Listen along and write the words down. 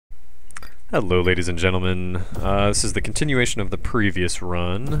Hello, ladies and gentlemen. This is the continuation of the previous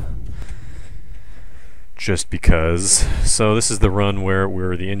run. Just because. So this is the run where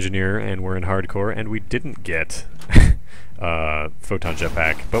we're the engineer and we're in hardcore, and we didn't get photon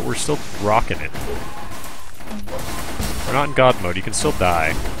jetpack, but we're still rocking it. We're not in God mode. You can still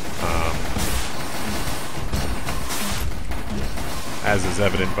die, as is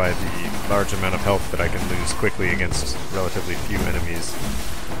evident by the large amount of health that I can lose quickly against relatively few enemies.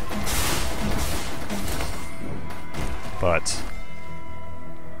 But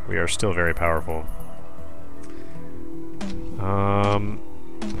we are still very powerful.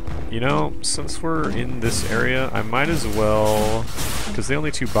 You know, since we're in this area, I might as well, because the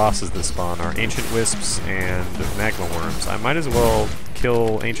only two bosses that spawn are Ancient Wisps and Magma Worms, I might as well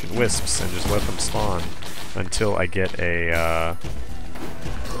kill Ancient Wisps and just let them spawn until I get a,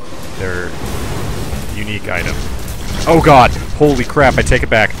 their unique item. Oh god! Holy crap, I take it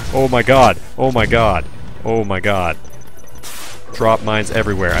back! Oh my god! Oh my god! Oh my god. Drop mines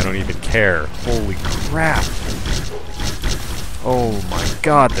everywhere, I don't even care. Holy crap! Oh my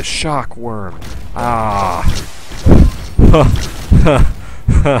god, the shock worm! Ah!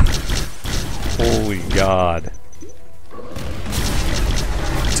 Holy god.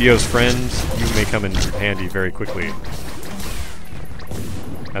 Dio's friend, you may come in handy very quickly.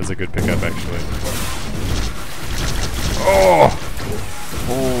 That's a good pickup, actually. Oh!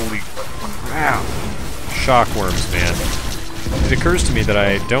 Holy crap! Shock worms, man. It occurs to me that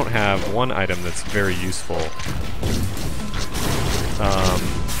I don't have one item that's very useful.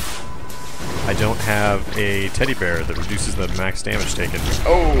 I don't have a teddy bear that reduces the max damage taken.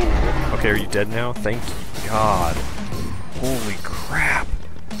 Oh! Okay, are you dead now? Thank you, God. Holy crap.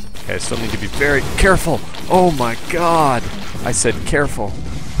 Okay, I still need to be very careful! Oh my god! I said careful.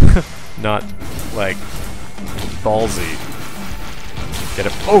 Not, like, ballsy. Get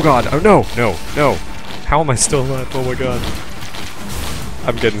it. Oh god! Oh no! No! No! How am I still alive? Oh my god.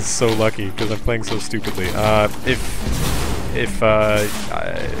 I'm getting so lucky because I'm playing so stupidly. I'll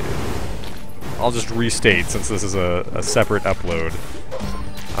just restate since this is a separate upload.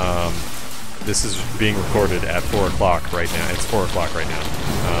 This is being recorded at 4 o'clock right now. It's 4 o'clock right now.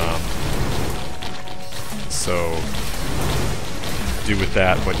 So do with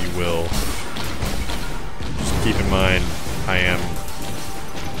that what you will. Just keep in mind I am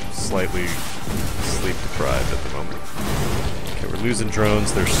slightly sleep deprived at the moment. Okay, we're losing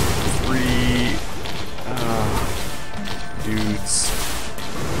drones. There's 3 dudes.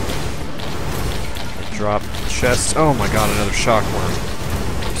 I dropped chests. Oh my god, another shock worm.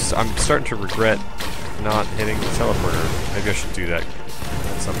 I'm starting to regret not hitting the teleporter. Maybe I should do that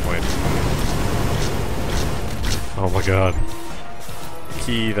at some point. Oh my god.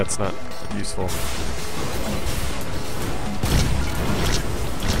 Key, that's not useful.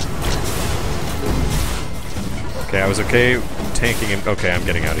 Okay, I was okay tanking him. Okay, I'm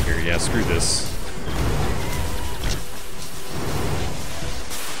getting out of here. Yeah, screw this.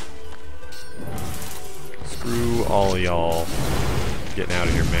 Screw all y'all. Getting out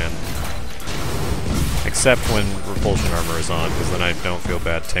of here, man. Except when repulsion armor is on, because then I don't feel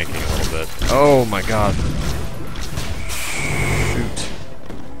bad tanking a little bit. Oh my god. Shoot.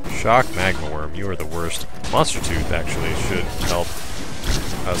 Shock Magma Worm, you are the worst. Monster Tooth, actually, should help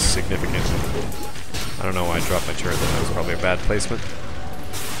us significantly. I don't know why I dropped my turret, that was probably a bad placement.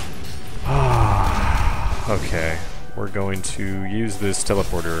 Okay, we're going to use this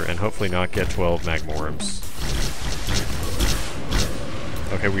teleporter and hopefully not get 12 Magma Worms.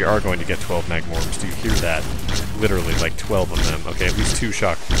 Okay, we are going to get 12 Magma Worms. Do you hear that? Literally, like 12 of them. Okay, at least 2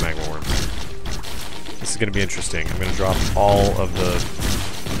 shock Magma Worms. This is going to be interesting. I'm going to drop all of the...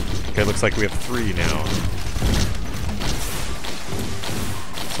 Okay, looks like we have 3 now.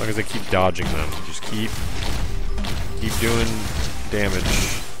 As long as I keep dodging them. Just keep doing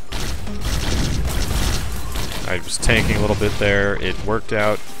damage. I was tanking a little bit there. It worked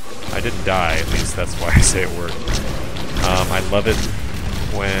out. I didn't die, at least. That's why I say it worked. I love it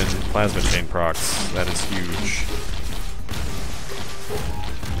when plasma chain procs. That is huge.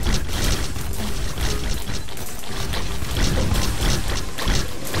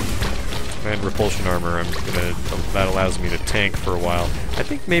 And repulsion armor, that allows me to tank for a while. I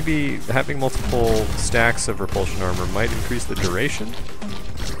think maybe having multiple stacks of repulsion armor might increase the duration?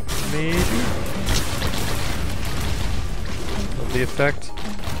 Maybe? Of the effect?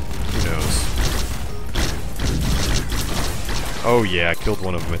 Who knows? Oh yeah, I killed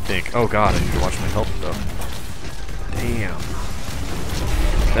one of them, I think. Oh god, I need to watch my health though. Damn.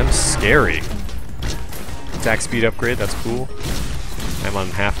 Them's scary. Attack speed upgrade, that's cool. I'm on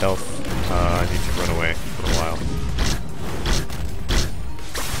half health. I need to run away for a while.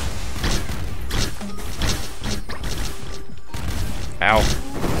 Ow.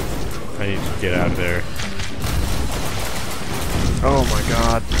 I need to get out of there. Oh my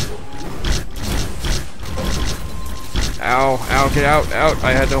god. Ow, ow, get out, out!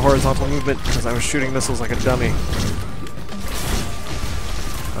 I had no horizontal movement because I was shooting missiles like a dummy.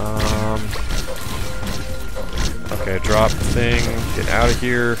 Okay, drop the thing, get out of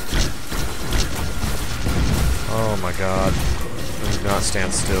here. Oh my god. Do not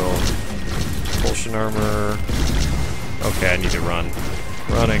stand still. Propulsion armor. Okay, I need to run.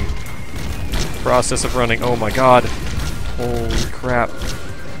 Running. Process of running. Oh my god. Holy crap.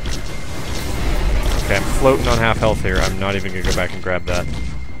 Okay, I'm floating on half health here. I'm not even gonna go back and grab that.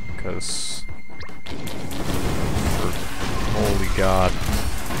 Because... Holy god.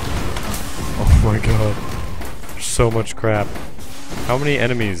 Oh my god. There's so much crap. How many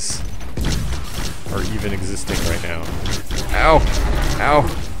enemies are even existing right now? Ow! Ow!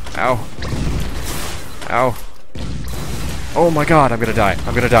 Ow! Ow! Oh my god, I'm gonna die.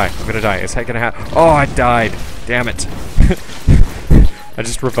 I'm gonna die. I'm gonna die. Is that gonna happen? Oh, I died! Damn it. I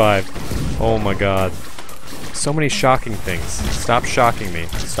just revived. Oh my god. So many shocking things. Stop shocking me.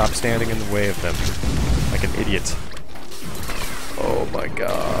 Stop standing in the way of them. Like an idiot. Oh my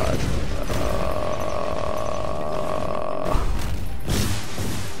god.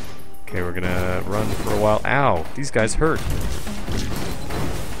 Okay, we're gonna run for a while. Ow! These guys hurt.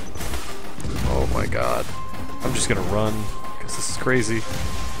 Oh my god. I'm just gonna run, because this is crazy.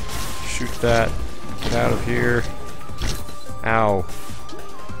 Shoot that. Get out of here. Ow.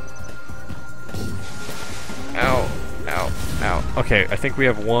 Ow. Ow. Ow. Okay, I think we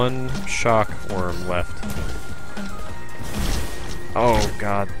have one shock worm left. Oh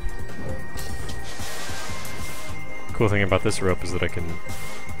god. Cool thing about this rope is that I can...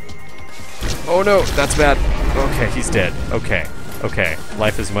 Oh no, that's bad. Okay, he's dead. Okay. Okay,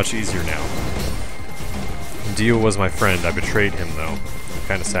 life is much easier now. Dio was my friend. I betrayed him, though. I'm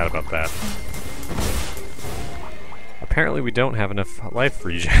kind of sad about that. Apparently we don't have enough life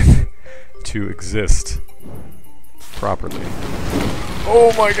regen to exist properly.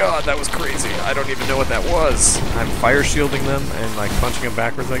 Oh my god, that was crazy. I don't even know what that was. I'm fire shielding them and like punching them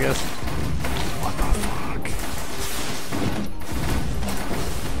backwards, I guess. What the fuck?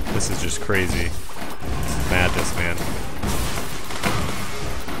 This is just crazy. This is madness, man.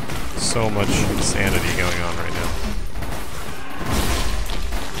 So much insanity going on right now.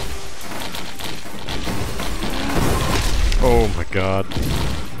 Oh my god.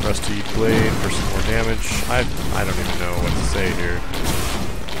 Rusty blade for some more damage. I don't even know what to say here.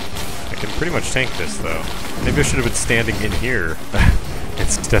 I can pretty much tank this though. Maybe I should have been standing in here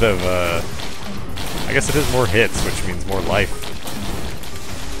instead of I guess it is more hits, which means more life.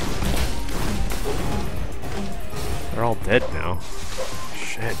 They're all dead now.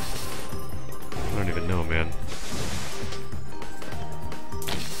 Shit. I don't even know, man.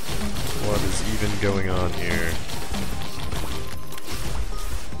 What is even going on here?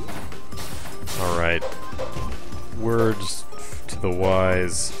 Alright. Words to the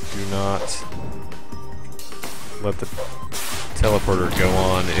wise. Do not let the teleporter go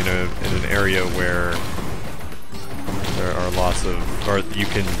on in an area where there are lots of... or you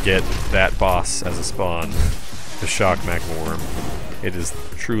can get that boss as a spawn. The shock magma worm. It is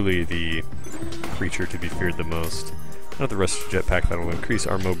truly the creature to be feared the most. Not the rest of the jetpack, that will increase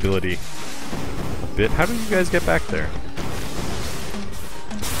our mobility a bit. How do you guys get back there?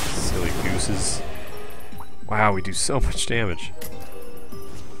 Silly gooses. Wow, we do so much damage.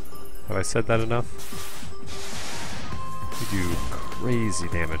 Have I said that enough? We do crazy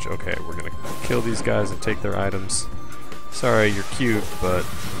damage. Okay, we're gonna kill these guys and take their items. Sorry, you're cute, but...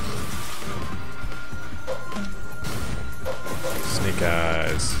 Snake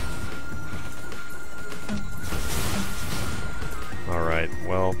eyes. Alright,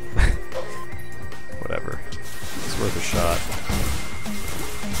 well... whatever. It's worth a shot.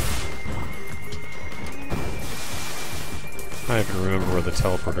 I don't even remember where the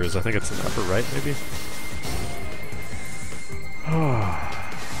teleporter is. I think it's in the upper right, maybe?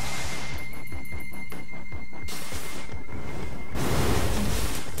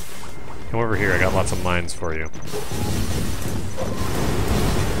 Come over here, I got lots of mines for you.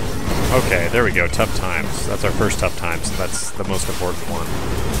 Okay, there we go, tough times. That's our first tough times, so that's the most important one.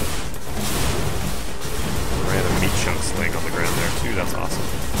 Random meat chunks laying on the ground there too, that's awesome.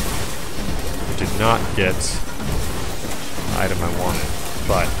 I did not get the item I wanted,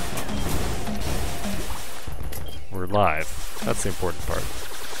 but we're live. That's the important part.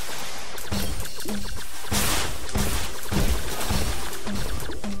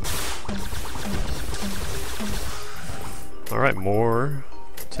 Alright, more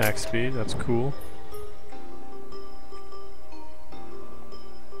attack speed, that's cool.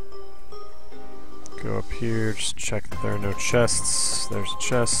 Go up here, just check that there are no chests. There's a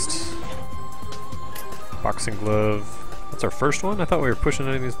chest. Boxing glove. That's our first one? I thought we were pushing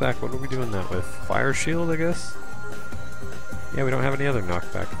enemies back. What are we doing that with? Fire shield, I guess? Yeah, we don't have any other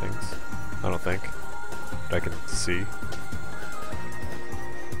knockback things. I don't think. But I can see.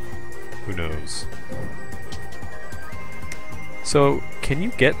 Who knows? So, can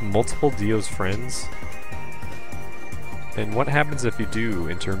you get multiple Dio's friends? And what happens if you do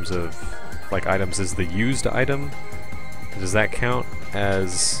in terms of, like, items? Is the used item, does that count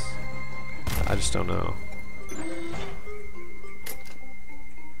as... I just don't know.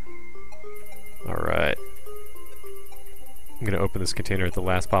 Alright. I'm gonna open this container at the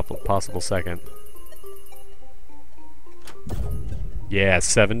last possible second. Yeah,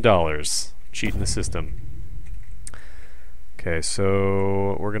 $7. Cheating the system. Okay,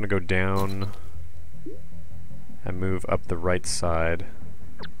 so we're gonna go down and move up the right side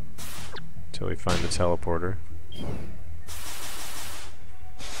until we find the teleporter.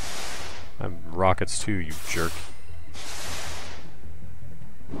 I'm rockets too, you jerk.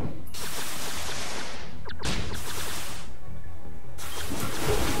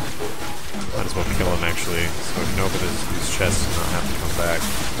 Might as well kill him actually, so we can open these chests and not have to come back.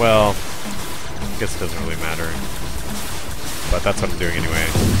 Well, I guess it doesn't really matter. But that's what I'm doing anyway.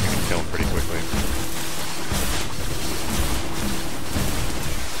 You can kill him pretty quickly.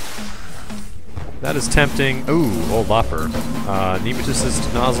 That is tempting. Ooh, old Lopper.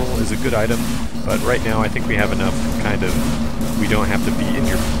 Nemesis nozzle is a good item, but right now I think we have enough kind of... We don't have to be in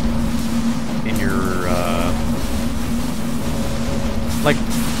your... like,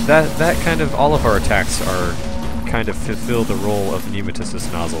 that kind of... All of our attacks are kind of fulfill the role of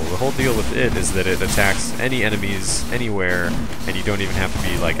Nemesis nozzle. The whole deal with it is that it attacks any enemies anywhere, and you don't even have to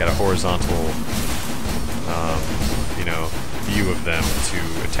be like at a horizontal, you know, view of them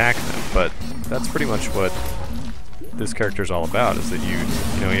to attack them. But that's pretty much what this character is all about. Is that you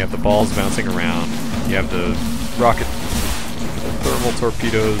know, you have the balls bouncing around, you have the rocket, thermal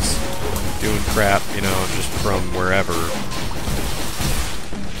torpedoes doing crap, you know, just from wherever.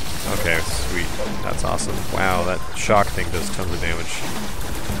 Okay, sweet. That's awesome. Wow, that shock thing does tons of damage.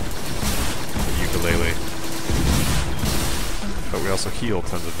 The ukulele. But we also heal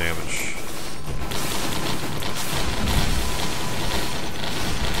tons of damage.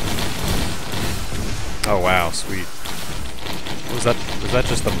 Oh wow, sweet. Was that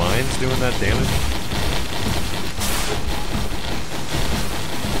just the mines doing that damage?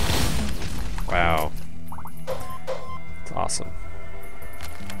 Wow. That's awesome.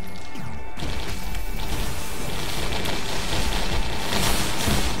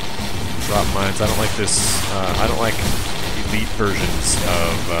 Drop mines. I don't like this. I don't like elite versions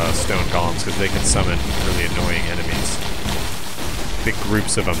of stone golems because they can summon really annoying enemies. Big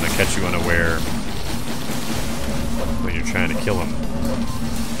groups of them that catch you unaware when you're trying to kill them.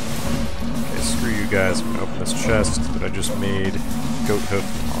 Okay, screw you guys. I'm gonna open this chest that I just made. Goat hoof.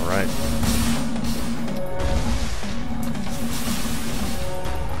 All right.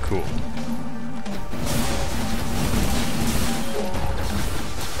 Cool.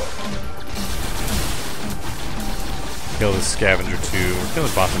 Kill this scavenger too. We're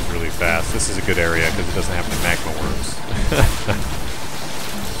killing bosses really fast. This is a good area because it doesn't have any magma worms.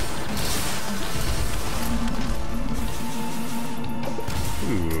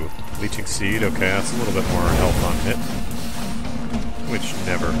 Ooh, leeching seed. Okay, that's a little bit more health on hit, which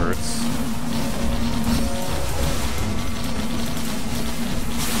never hurts.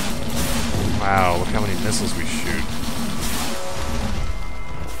 Wow, look how many missiles we shoot.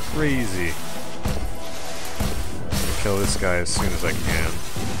 Crazy. Kill this guy as soon as I can,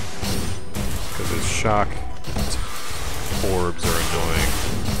 because his shock orbs are annoying.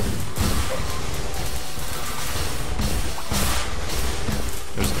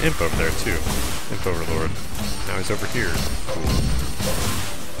 There's an imp over there too. Imp overlord. Now he's over here. Cool.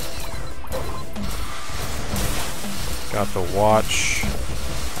 Got the watch.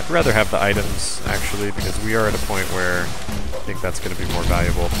 I'd rather have the items actually, because we are at a point where I think that's going to be more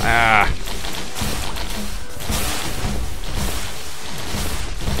valuable. Ah!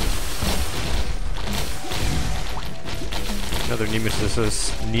 Another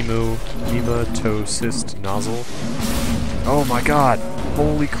nematocyst nozzle. Oh my god!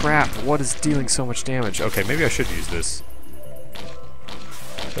 Holy crap! What is dealing so much damage? Okay, maybe I should use this.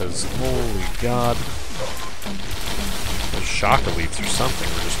 Because, holy god. Those shock elites or something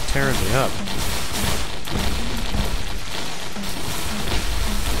were just tearing me up.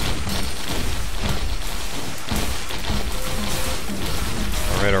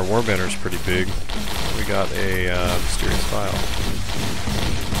 Alright, our war banner's pretty big. We got a mysterious file.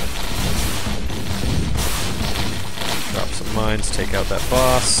 Drop some mines, take out that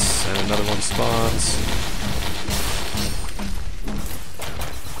boss, and another one spawns.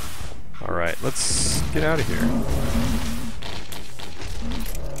 Alright, let's get out of here.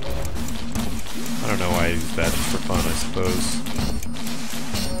 I don't know why I use that, just for fun, I suppose.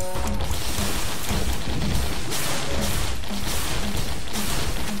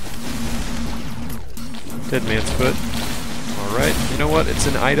 Dead man's foot. Alright, you know what? It's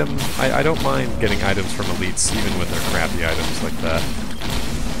an item. I don't mind getting items from elites, even when they're crappy items like that.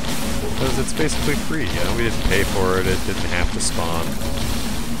 Because it's basically free, you know? We didn't pay for it, it didn't have to spawn.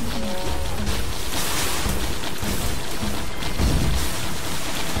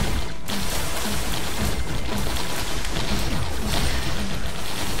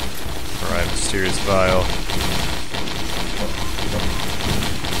 Alright, Mysterious Vial.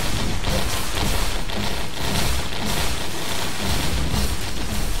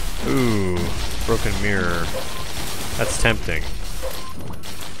 Ooh, Broken Mirror. That's tempting.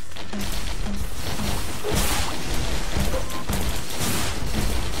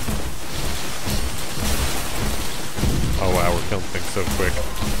 Oh wow, we're killing things so quick.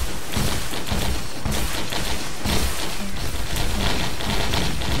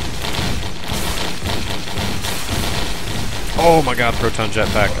 Oh my god, Proton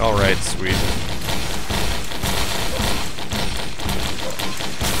Jetpack. Alright, sweet.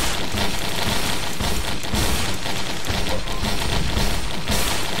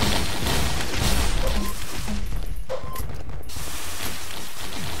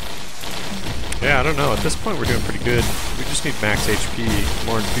 Yeah, I don't know. At this point we're doing pretty good. We just need max HP,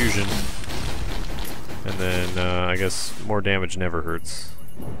 more infusion, and then I guess more damage never hurts.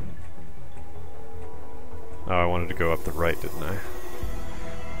 Oh, I wanted to go up the right, didn't I?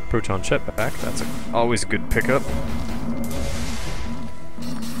 Proton Jetpack, that's always a good pickup.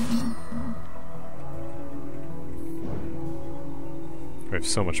 We have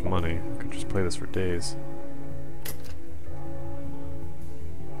so much money, I could just play this for days.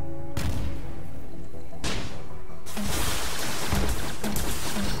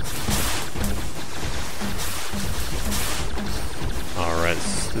 Alright,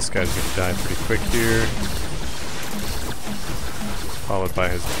 this guy's gonna die pretty quick here. Followed by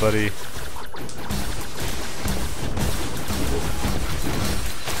his buddy.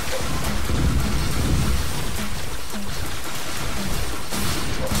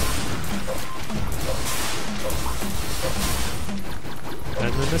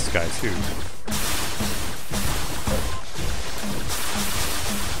 And then this guy too.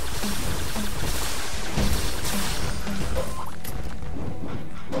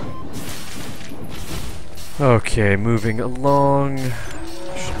 Okay, moving along.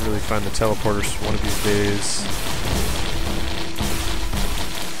 Should really find the teleporters one of these days.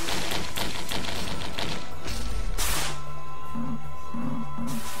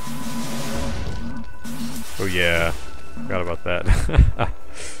 Oh yeah, forgot about that.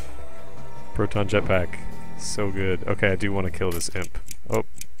 Proton Jetpack, so good. Okay, I do want to kill this imp. Oh.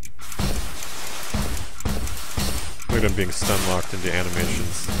 Look at him being stun locked into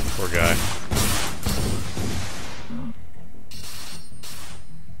animations. Poor guy.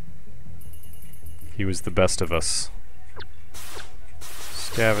 He was the best of us.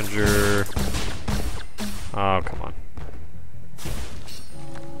 Scavenger. Oh, come on.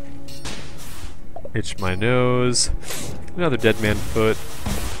 Itch my nose. Another dead man foot.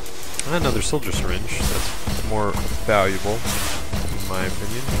 Another soldier syringe. That's more valuable, in my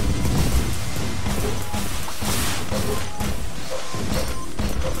opinion.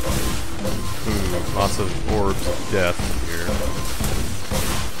 Ooh, lots of orbs of death here.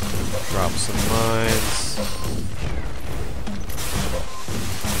 Drop some mines.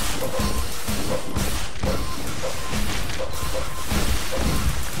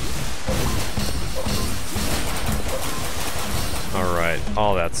 Alright,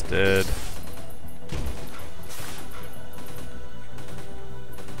 all that's dead.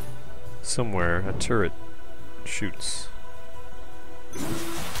 Somewhere a turret shoots.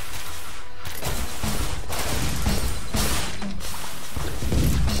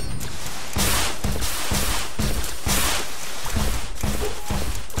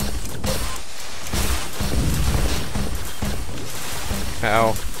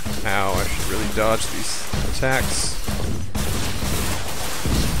 Ow. Ow, I should really dodge these attacks.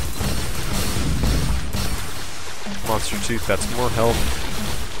 Monster Tooth, that's more health.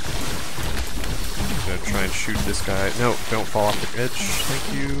 I'm gonna try and shoot this guy. No, don't fall off the edge.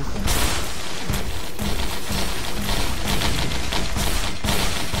 Thank you.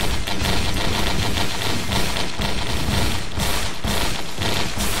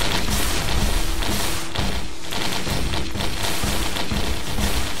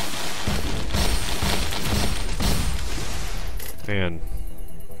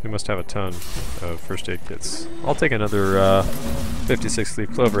 We must have a ton of first aid kits. I'll take another 56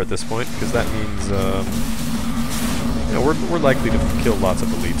 leaf clover at this point, because that means you know, we're likely to kill lots of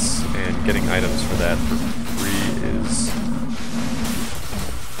elites, and getting items for that for free is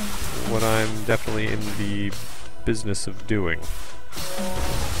what I'm definitely in the business of doing.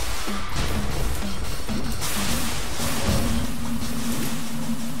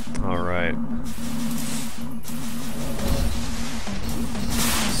 Alright.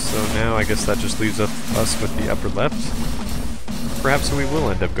 So now I guess that just leaves us with the upper left. Perhaps we will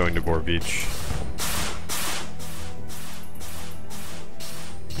end up going to Boar Beach.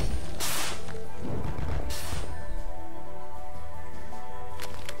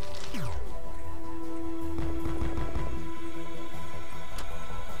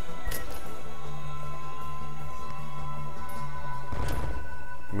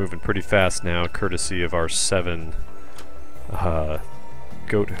 Moving pretty fast now, courtesy of our 7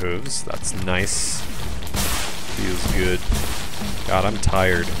 goat hooves. That's nice. Feels good. God, I'm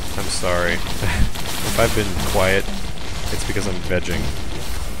tired. I'm sorry. If I've been quiet, it's because I'm vegging.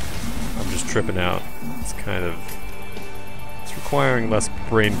 I'm just tripping out. It's kind of... it's requiring less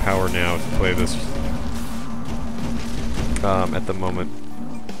brain power now to play this at the moment.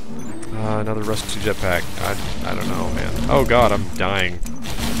 Another rusty jetpack. I don't know, man. Oh god, I'm dying.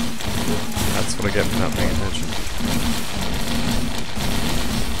 That's what I get for not paying attention.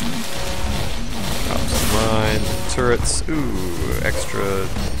 Drop some mines, turrets. Ooh, extra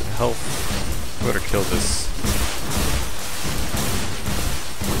health. I better kill this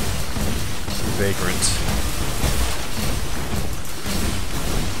vagrant.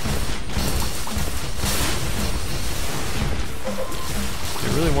 They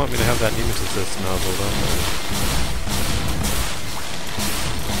really want me to have that nemesis nozzle, don't they?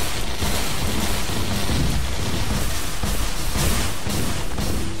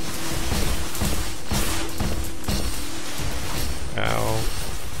 Ow.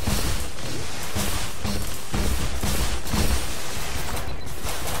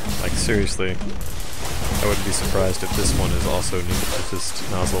 Like, seriously, I wouldn't be surprised if this one is also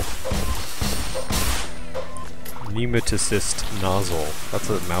nemeticist nozzle. Nemeticist nozzle. That's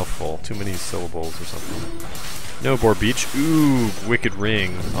a mouthful. Too many syllables or something. No Boar Beach. Ooh, wicked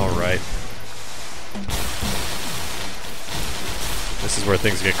ring. Alright. This is where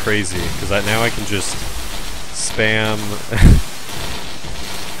things get crazy, because now I can just spam...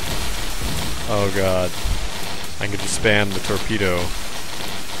 oh god. I can just spam the torpedo.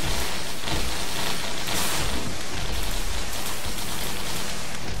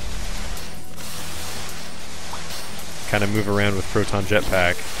 Kind of move around with Proton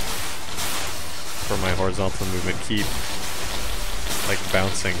Jetpack for my horizontal movement. Keep like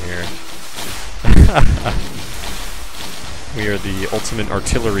bouncing here. We are the ultimate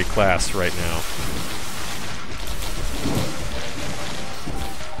artillery class right now.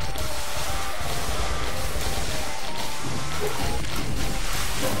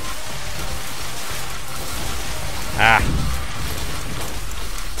 Ah!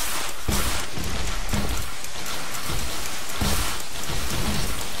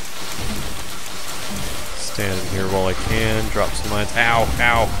 Stand in here while I can, drop some mines. Ow,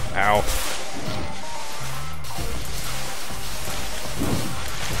 ow, ow.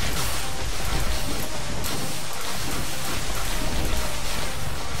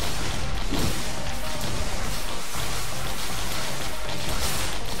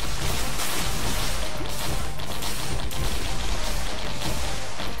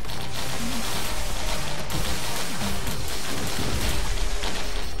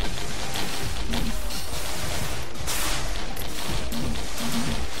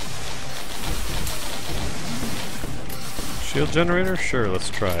 Shield generator? Sure, let's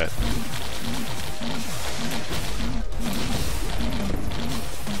try it.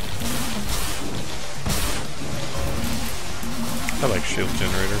 I like shield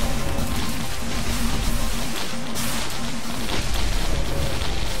generator.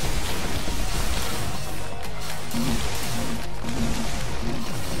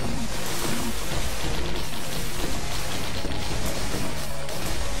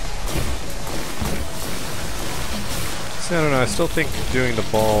 I don't know, I still think doing the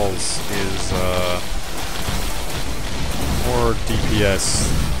balls is more DPS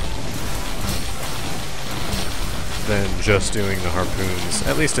than just doing the harpoons,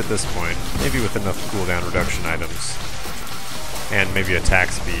 at least at this point. Maybe with enough cooldown reduction items. And maybe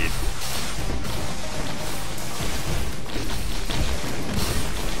attack speed.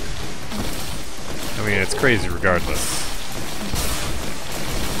 I mean, it's crazy regardless.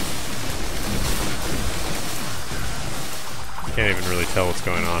 Can't even really tell what's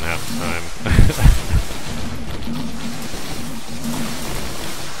going on half the time.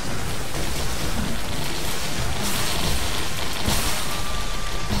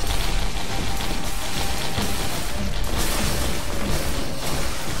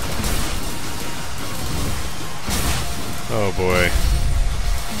 Oh boy.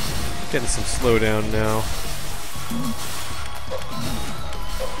 Getting some slowdown now.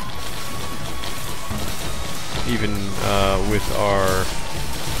 Even with our...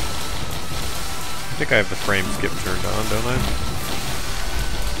 I think I have the frame skip turned on, don't I?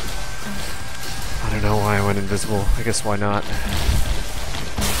 I don't know why I went invisible. I guess why not.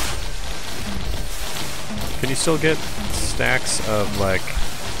 Can you still get stacks of, like...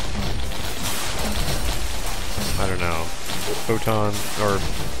 I don't know, photon or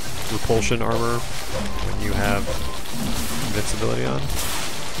repulsion armor when you have invincibility on?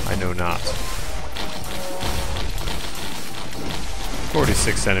 I know not.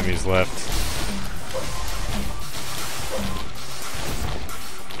 46 enemies left.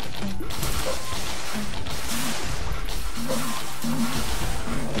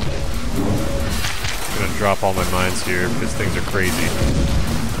 I'm gonna drop all my mines here because things are crazy.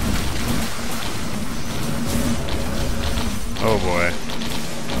 Oh boy.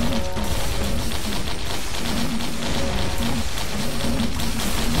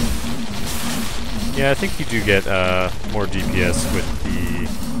 Yeah, I think you do get more DPS with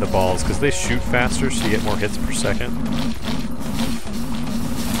the balls, because they shoot faster, so you get more hits per second.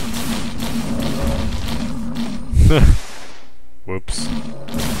 Whoops.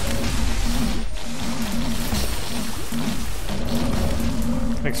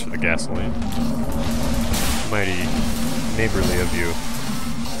 Thanks for the gasoline. Mighty neighborly of you.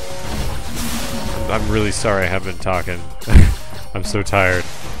 I'm really sorry I haven't been talking. I'm so tired.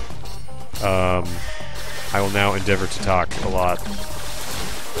 I will now endeavor to talk a lot.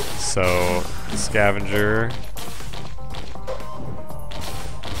 So, scavenger.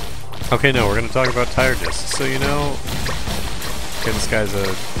 Okay, no, we're gonna talk about tiredness. So you know, okay, this guy's a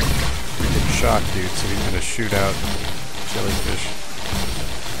freaking shock dude, so he's gonna shoot out jellyfish.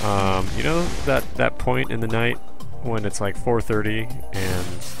 You know that point in the night when it's like 4:30 and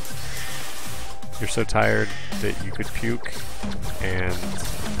you're so tired that you could puke, and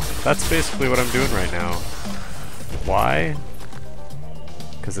that's basically what I'm doing right now. Why?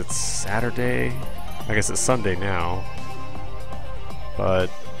 Because it's Saturday. I guess it's Sunday now. But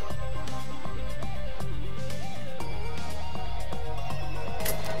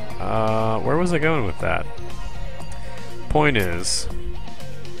where was I going with that? Point is,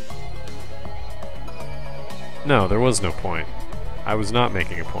 no, there was no point. I was not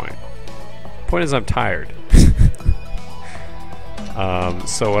making a point. Point is, I'm tired.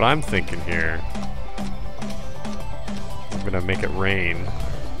 So what I'm thinking here, I'm gonna make it rain.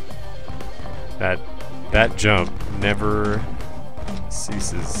 That jump never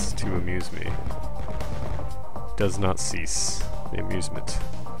ceases to amuse me. Does not cease the amusement.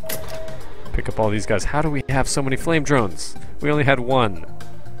 Pick up all these guys. How do we have so many flame drones? We only had one.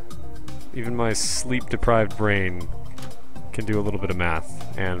 Even my sleep-deprived brain can do a little bit of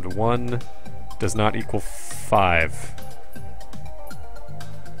math, and 1 does not equal 5.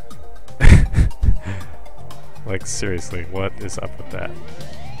 Like, seriously, what is up with that?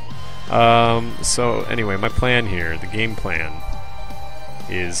 So anyway, my plan here, the game plan,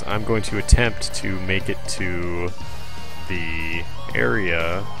 is I'm going to attempt to make it to the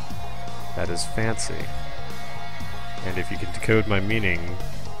area that is fancy. And if you can decode my meaning,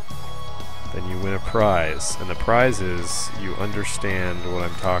 then you win a prize. And the prize is you understand what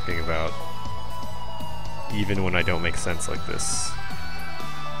I'm talking about, even when I don't make sense like this.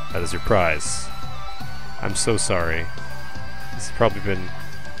 That is your prize. I'm so sorry. This has probably been...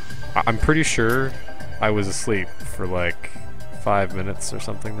 I'm pretty sure I was asleep for like 5 minutes or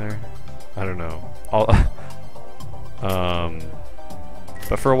something there. I don't know.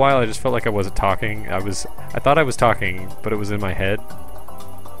 But for a while I just felt like I wasn't talking. I thought I was talking, but it was in my head.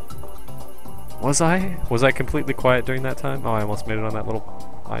 Was I? Was I completely quiet during that time? Oh, I almost made it on that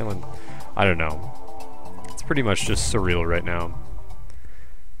little island. I don't know. It's pretty much just surreal right now.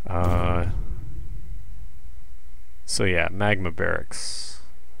 So yeah, magma barracks.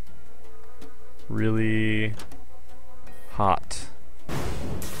 Really hot.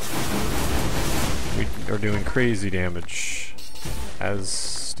 We are doing crazy damage. As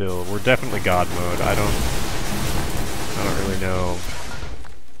still, we're definitely God mode. I don't really know.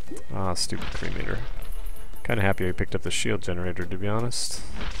 Ah, stupid cremator. Kinda happy I picked up the shield generator, to be honest.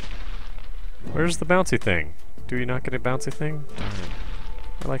 Where's the bouncy thing? Do you not get a bouncy thing? Darn.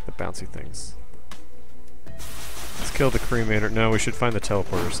 I like the bouncy things. Let's kill the cremator. No, we should find the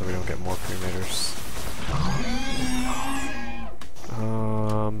teleporter so we don't get more cremators.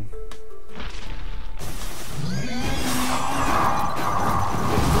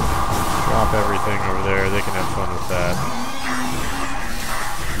 Drop everything over there. They can have fun with that.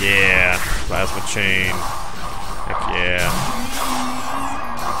 Yeah, plasma chain. Heck yeah.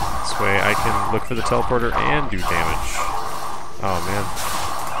 This way I can look for the teleporter and do damage. Oh man.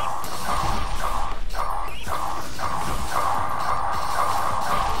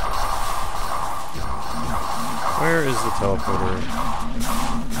 Where is the teleporter?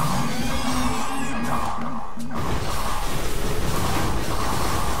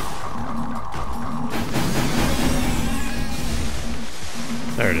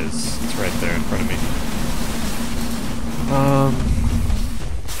 There it is. It's right there in front of me.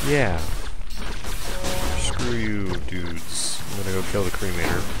 Yeah. Screw you, dudes. I'm gonna go kill the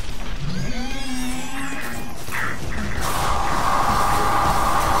cremator.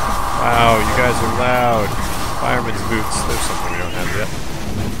 Wow, you guys are loud. Fireman's boots. There's something we don't have yet.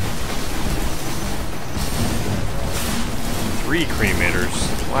 3 cremators.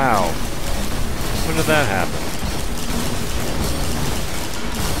 Wow. When did that happen?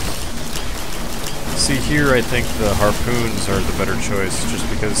 See, here I think the harpoons are the better choice, just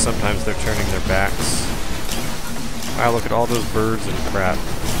because sometimes they're turning their backs. Wow, look at all those birds and crap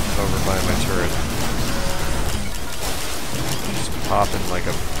over by my turret. Just popping like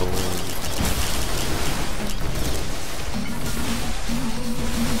a balloon.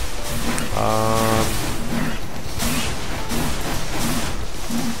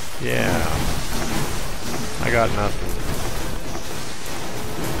 Yeah. I got nothing.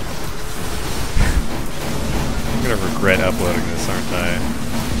 I'm gonna regret uploading this, aren't I?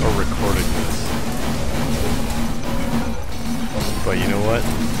 Or recording this. But you know what?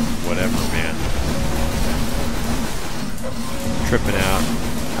 Whatever, man. Tripping out.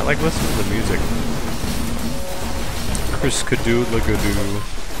 I like listening to the music. Chris Kadoo Lagadoo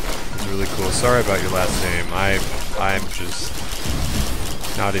is really cool. Sorry about your last name. I'm just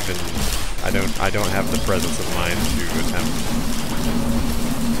not even. I don't have the presence of mind to attempt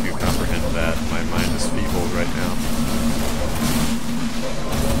to comprehend that. My mind is feeble right now.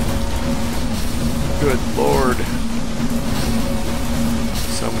 Good lord.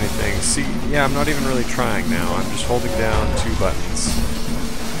 So many things. See, yeah, I'm not even really trying now. I'm just holding down 2 buttons.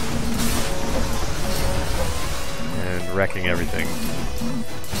 And wrecking everything.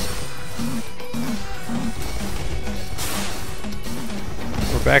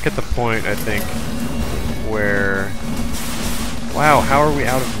 We're back at the point, I think, where... Wow, how are we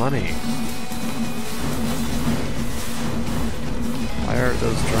out of money? Why are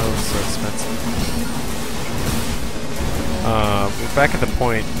those drones so expensive? We're back at the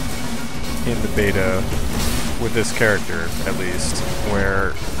point in the beta, with this character, at least,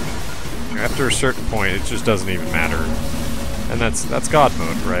 where after a certain point it just doesn't even matter. And that's God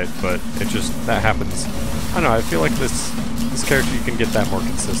mode, right? But it just, that happens. I don't know, I feel like this character you can get that more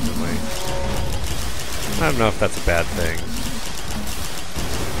consistently. I don't know if that's a bad thing.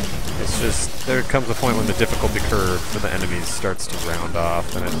 It's just, there comes a point when the difficulty curve for the enemies starts to round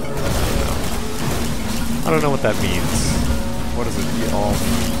off, and I don't know. I don't know what that means. What does it all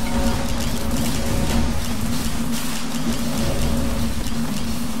mean?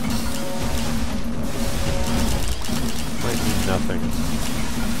 Might mean nothing.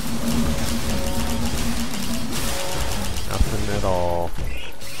 Nothing at all.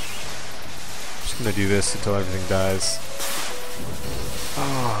 Just gonna do this until everything dies.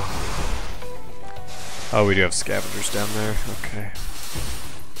 Oh, we do have scavengers down there. Okay.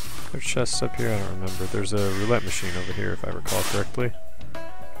 Are there chests up here? I don't remember. There's a roulette machine over here, if I recall correctly.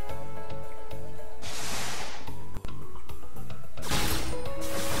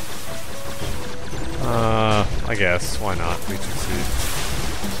 I guess. Why not? We succeed.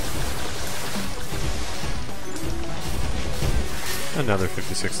 Another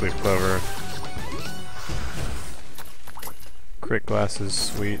 56 leaf clover. Crit glasses,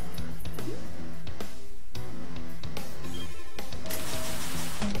 sweet.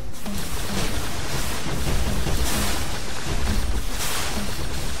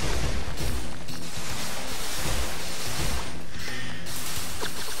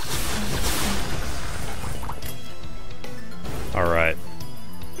 Alright.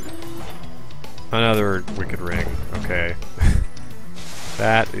 Another wicked ring. Okay.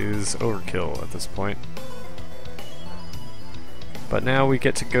 That is overkill at this point. But now we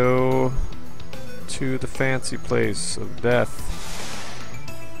get to go to the fancy place of death.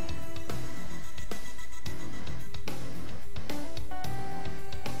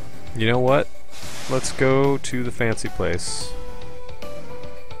 You know what? let's go to the fancy place.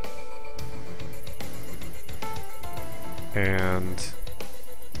 And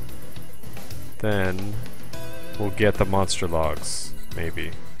then we'll get the monster logs,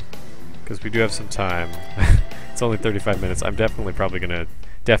 maybe. Because we do have some time. It's only 35 minutes. I'm definitely probably gonna...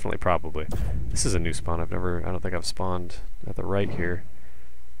 probably. This is a new spawn. I don't think I've spawned at the right here.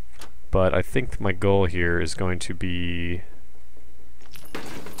 But I think my goal here is going to be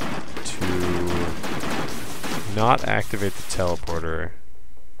to not activate the teleporter.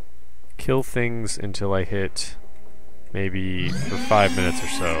 Kill things until I hit maybe for 5 minutes or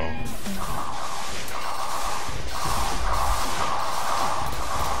so.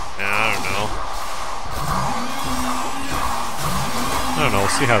 I don't know, we'll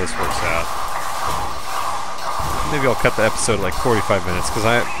see how this works out. Maybe I'll cut the episode at like 45 minutes,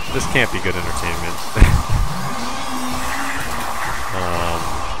 because this can't be good entertainment.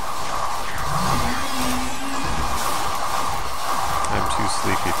 I'm too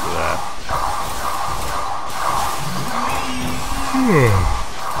sleepy for that.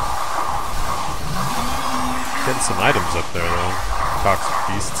 Getting some items up there though. Toxic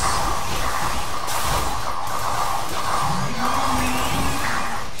beasts.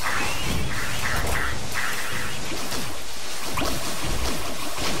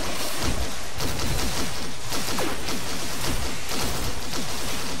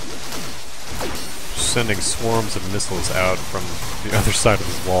 Sending swarms of missiles out from the other side of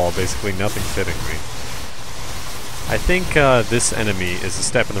this wall, basically nothing's hitting me. I think this enemy is a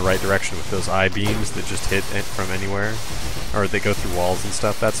step in the right direction with those I-beams that just hit it from anywhere, or they go through walls and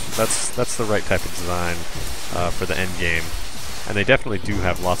stuff. That's the right type of design for the end game, and they definitely do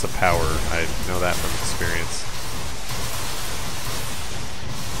have lots of power. I know that from experience.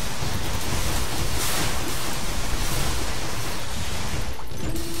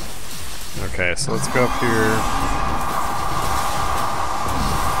 Okay, so let's go up here.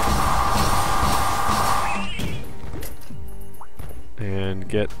 And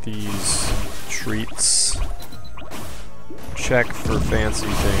get these treats. Check for fancy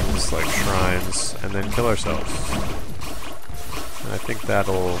things like shrines, and then kill ourselves. And I think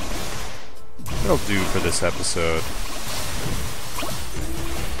that'll do for this episode.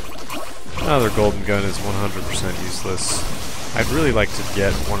 Another golden gun is 100% useless. I'd really like to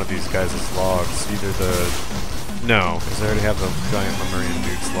get one of these guys' logs. Either the... No, because I already have the giant Lemurian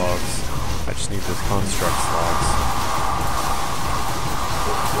dude's logs. I just need the Construct's logs.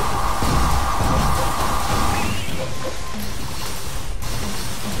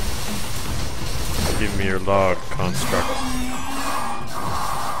 Give me your log, Construct.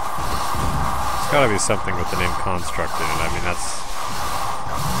 There's gotta be something with the name Construct in it. I mean, that's...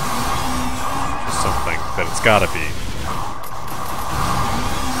 just something that it's gotta be.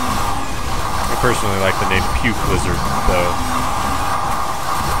 I personally like the name Puke Lizard, though.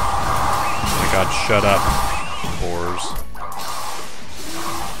 Oh my god, shut up, whores.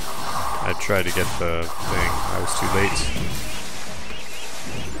 I tried to get the thing. I was too late.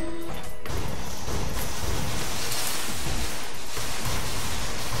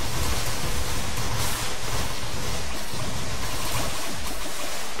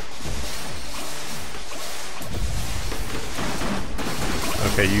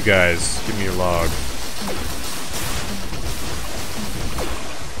 Okay, you guys, give me your log.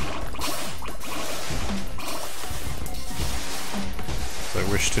 I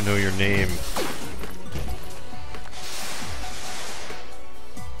wish to know your name.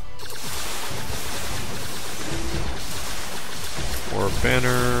 Or a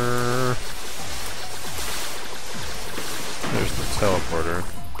banner. There's the teleporter.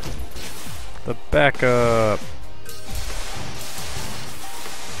 The backup.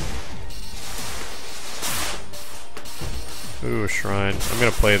 Ooh, a shrine. I'm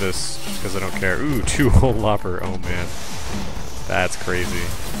gonna play this because I don't care. Ooh, 2 whole lopper. Oh man. That's crazy.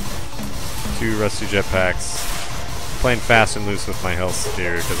 2 rusty jetpacks. Playing fast and loose with my health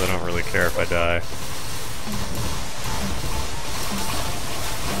here because I don't really care if I die.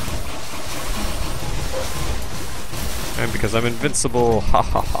 And because I'm invincible. Ha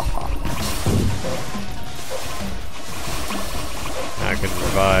ha ha ha. I can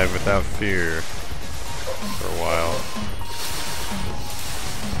revive without fear for a while.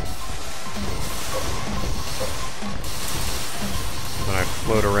 I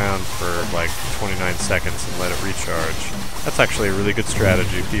float around for like 29 seconds and let it recharge. That's actually a really good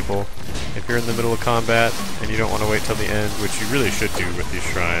strategy, people. If you're in the middle of combat and you don't want to wait till the end, which you really should do with these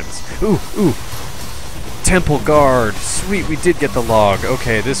shrines. Ooh, ooh! Temple Guard! Sweet, we did get the log.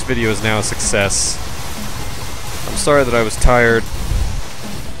 Okay, this video is now a success. I'm sorry that I was tired.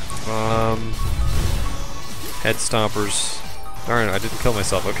 Head stompers. Darn, I didn't kill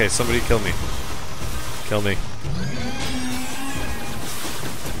myself. Okay, somebody kill me. Kill me.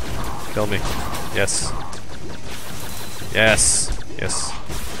 Kill me. Yes. Yes. Yes.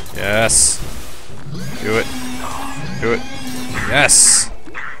 Yes. Do it. Do it. Yes!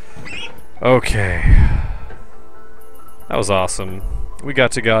 Okay. That was awesome. We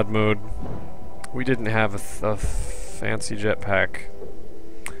got to God mode. We didn't have a fancy jetpack.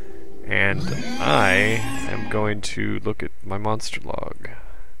 And I am going to look at my monster log.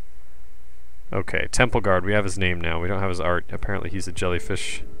 Okay, Temple Guard. We have his name now. We don't have his art. Apparently he's a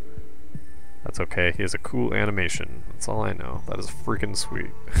jellyfish. That's okay. He has a cool animation. That's all I know. That is freaking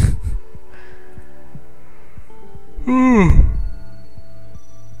sweet. I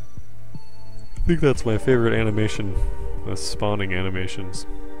think that's my favorite animation. The spawning animations.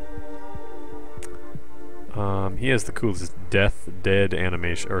 He has the coolest dead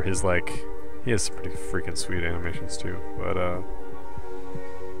animation, or his like, he has some pretty freaking sweet animations too, but oh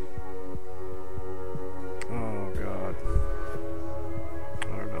god.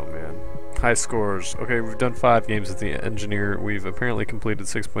 I don't know, man. High scores. Okay, we've done 5 games with the engineer. We've apparently completed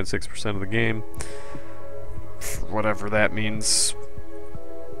 6.6% of the game. Whatever that means.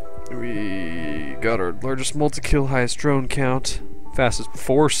 We got our largest multi-kill, highest drone count. Fastest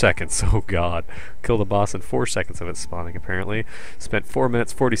 4 seconds. Oh god. Killed a boss in 4 seconds of it spawning, apparently. Spent 4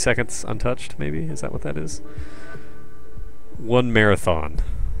 minutes, 40 seconds untouched, maybe? Is that what that is? 1 marathon.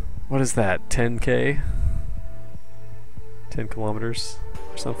 What is that? 10K? 10 kilometers?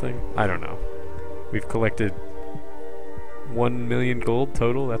 Or something? I don't know. We've collected 1 million gold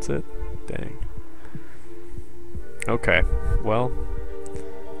total, that's it? Dang. Okay. Well,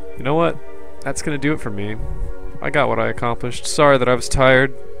 you know what? That's gonna do it for me. I got what I accomplished. Sorry that I was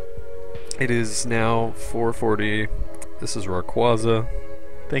tired. It is now 4:40. This is Rawrquaza.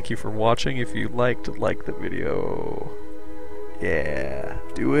 Thank you for watching. If you liked, like the video. Yeah,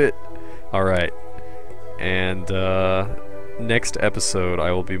 do it. Alright. And next episode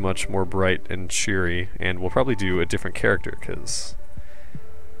I will be much more bright and cheery, and we'll probably do a different character, because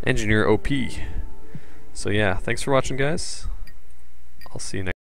Engineer OP. So yeah, thanks for watching, guys. I'll see you next